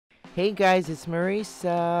Hey guys, it's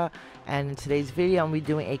Marisa, and in today's video I'm going to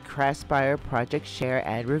be doing a Craspire project share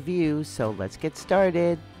and review, so let's get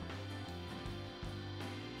started.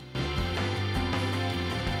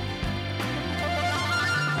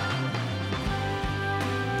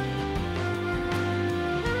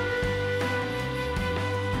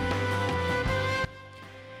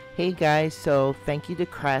 Hey guys, so thank you to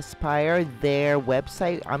Craspire. Their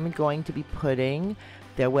website, I'm going to be putting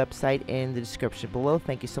their website in the description below.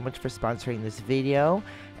 Thank you so much for sponsoring this video,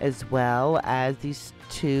 as well as these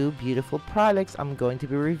two beautiful products I'm going to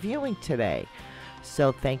be reviewing today.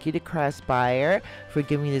 So thank you to Craspire for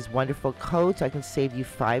giving me this wonderful code so I can save you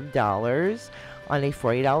 $5 on a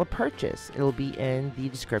 $40 purchase. It'll be in the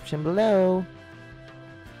description below.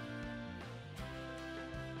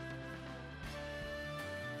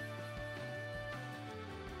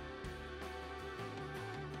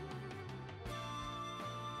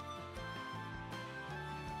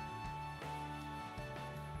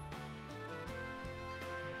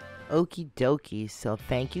 Okie dokie, so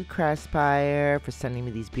thank you Craspire for sending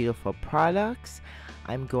me these beautiful products.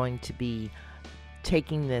 I'm going to be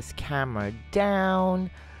taking this camera down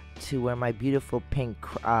to where my beautiful pink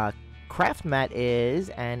craft mat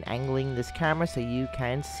is and angling this camera so you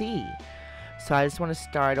can see. So I just want to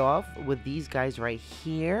start off with these guys right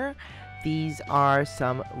here. These are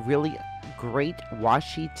some really great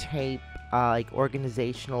washi tape like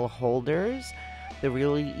organizational holders. They're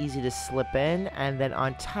really easy to slip in, and then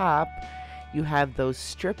on top you have those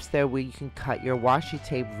strips there where you can cut your washi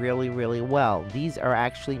tape really well. These are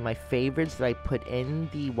actually my favorites that I put in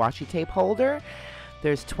the washi tape holder.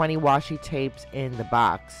 There's 20 washi tapes in the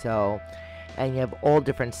box, so, and you have all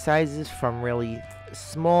different sizes from really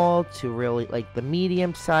small to really like the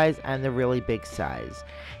medium size and the really big size.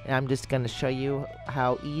 And I'm just going to show you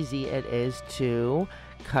how easy it is to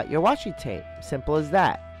cut your washi tape. Simple as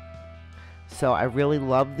that. So I really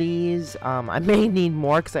love these. I may need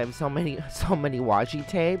more because I have so many washi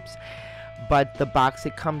tapes, but the box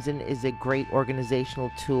it comes in is a great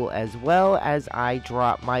organizational tool, as well as I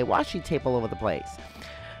drop my washi tape all over the place.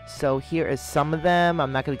 So here is some of them.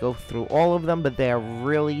 I'm not going to go through all of them, but they're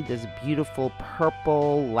really this beautiful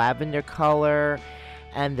purple lavender color,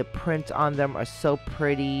 and the print on them are so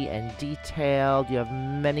pretty and detailed. You have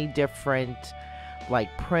many different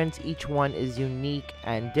like prints. Each one is unique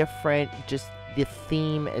and different. Just the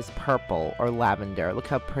theme is purple or lavender. Look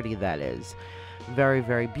how pretty that is.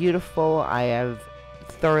 Very beautiful. I have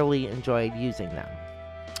thoroughly enjoyed using them.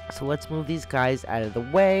 So let's move these guys out of the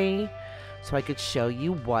way so I could show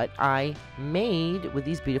you what I made with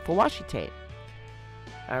these beautiful washi tape.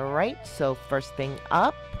 Alright, so first thing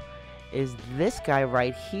up is this guy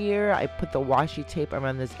right here. I put the washi tape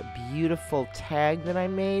around this beautiful tag that I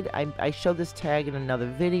made. I showed this tag in another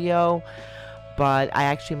video, but I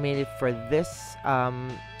actually made it for this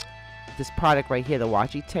this product right here, the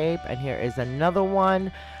washi tape. And here is another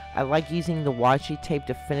one. I like using the washi tape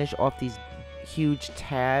to finish off these huge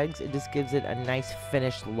tags. It just gives it a nice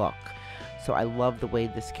finished look. So I love the way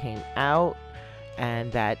this came out,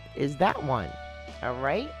 and that is that one.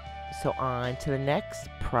 Alright, so on to the next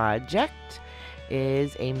project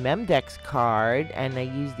is a Memdex card, and I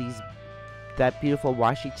use that beautiful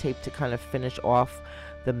washi tape to kind of finish off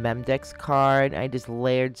the Memdex card. I just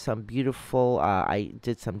layered some beautiful, I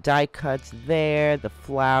did some die cuts there, the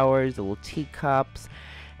flowers, the little teacups,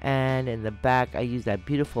 and in the back I used that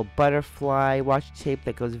beautiful butterfly washi tape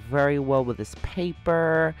that goes very well with this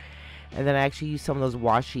paper. And then I actually used some of those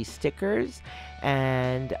washi stickers,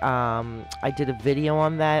 and I did a video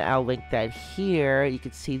on that. I'll link that here. You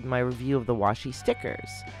can see my review of the washi stickers.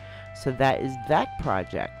 So that is that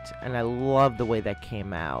project, and I love the way that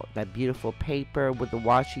came out. That beautiful paper with the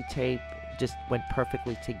washi tape just went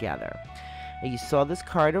perfectly together. And you saw this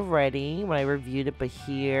card already when I reviewed it, but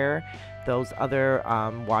here, those other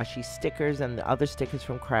washi stickers and the other stickers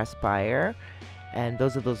from Craspire. And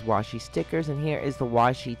those are those washi stickers, and here is the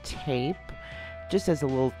washi tape, just as a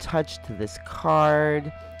little touch to this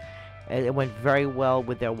card. And it went very well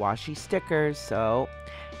with their washi stickers. So,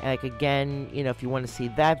 like, again, you know, if you want to see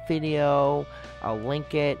that video, I'll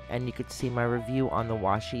link it, and you could see my review on the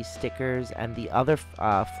washi stickers and the other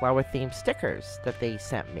flower themed stickers that they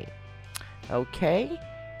sent me. Okay.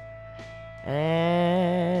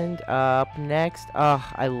 And up next,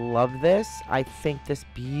 I love this. I think this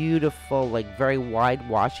beautiful, like, very wide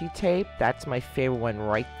washi tape, that's my favorite one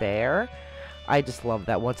right there. I just love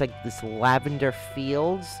that one. It's like this lavender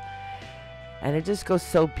fields. And it just goes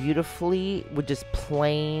so beautifully with just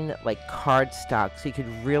plain like cardstock, so you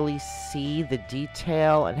could really see the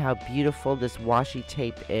detail and how beautiful this washi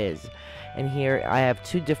tape is. And here I have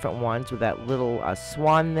two different ones with that little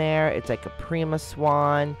swan there. It's like a Prima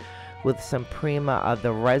swan with some Prima of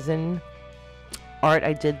the resin art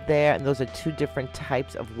I did there. And those are two different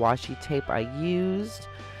types of washi tape I used.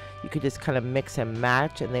 You could just kind of mix and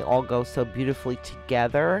match, and they all go so beautifully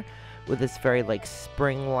together with this very like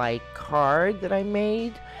spring-like card that I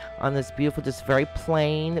made on this beautiful, just very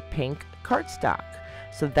plain pink cardstock.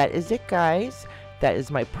 So that is it, guys. That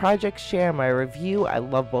is my project share, my review. I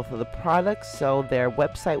love both of the products, so their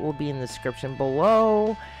website will be in the description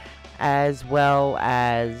below, as well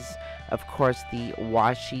as, of course, the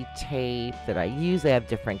washi tape that I use. They have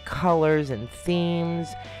different colors and themes,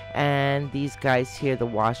 and these guys here, the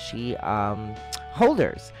washi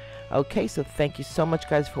holders. Okay, so thank you so much,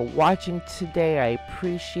 guys, for watching today. I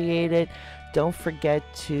appreciate it. Don't forget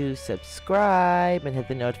to subscribe and hit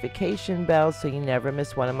the notification bell so you never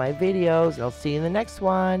miss one of my videos. And I'll see you in the next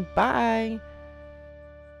one. Bye.